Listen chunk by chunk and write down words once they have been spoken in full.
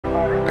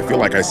I feel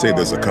like I say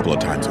this a couple of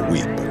times a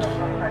week, but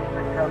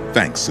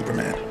thanks,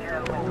 Superman.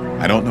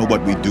 I don't know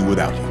what we'd do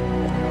without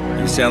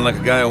you. You sound like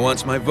a guy who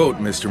wants my vote,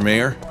 Mr.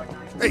 Mayor.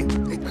 Hey,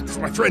 this is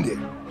my friend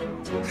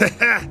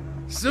here.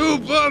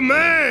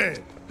 Superman!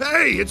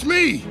 Hey, it's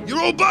me,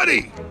 your old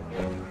buddy!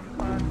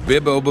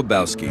 Bibbo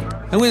Babowski,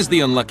 who is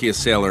the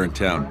unluckiest sailor in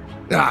town.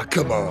 Ah,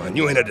 come on,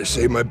 you ain't had to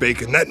save my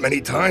bacon that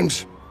many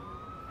times.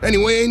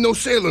 Anyway, ain't no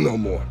sailor no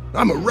more.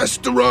 I'm a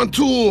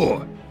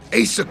restaurateur.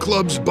 Ace of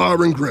Clubs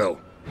Bar and Grill.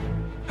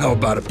 How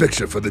about a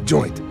picture for the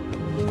joint?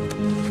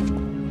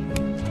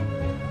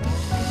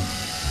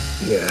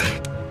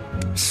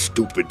 Yeah,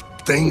 stupid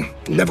thing.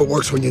 Never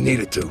works when you need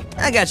it to.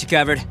 I got you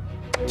covered.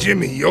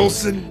 Jimmy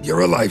Olsen,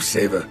 you're a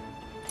lifesaver.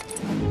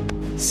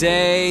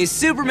 Say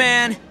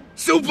Superman!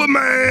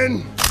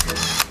 Superman!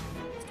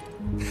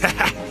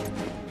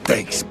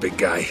 Thanks, big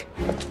guy.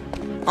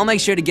 I'll make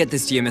sure to get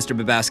this to you, Mr.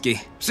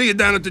 Babowski. See you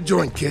down at the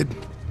joint, kid.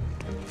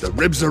 The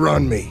ribs are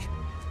on me.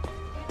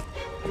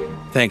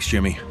 Thanks,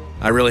 Jimmy.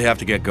 I really have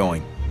to get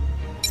going.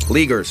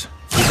 Leaguers,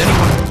 is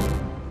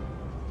anyone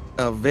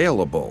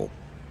available?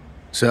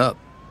 Sup?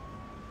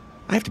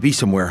 I have to be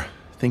somewhere.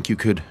 Think you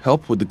could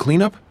help with the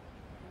cleanup?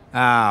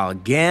 Oh,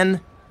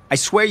 again? I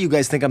swear you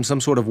guys think I'm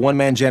some sort of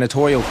one-man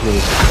janitorial crew.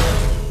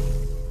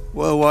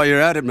 Well, while you're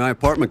at it, my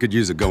apartment could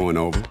use a going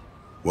over.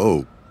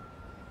 Whoa.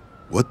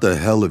 What the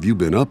hell have you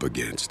been up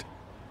against?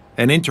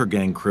 An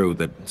intergang crew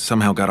that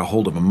somehow got a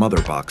hold of a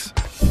mother box.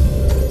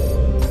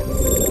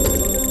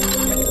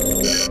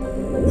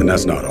 And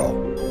that's not all.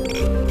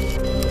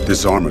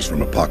 This armor's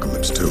from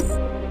Apocalypse 2.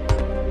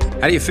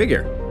 How do you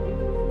figure?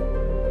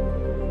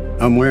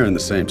 I'm wearing the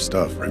same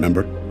stuff,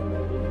 remember?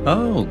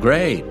 Oh,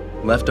 great.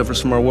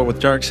 Leftovers from our war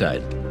with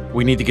Darkseid.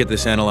 We need to get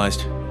this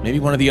analyzed. Maybe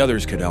one of the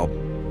others could help.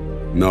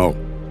 No.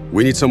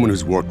 We need someone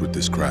who's worked with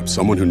this crap,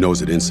 someone who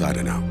knows it inside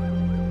and out.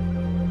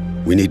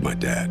 We need my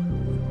dad.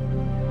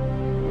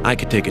 I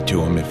could take it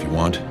to him if you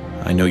want.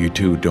 I know you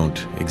two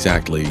don't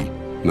exactly...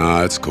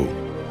 Nah, it's cool.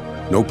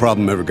 No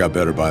problem ever got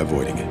better by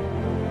avoiding it.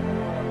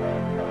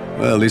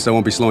 Well, at least I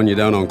won't be slowing you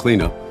down on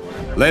cleanup.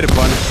 Later,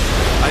 partner.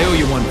 I owe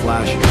you one,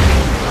 Flash.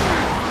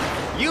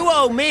 You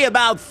owe me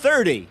about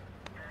 30.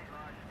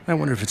 I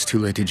wonder if it's too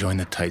late to join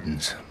the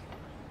Titans.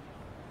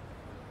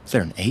 Is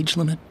there an age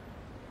limit?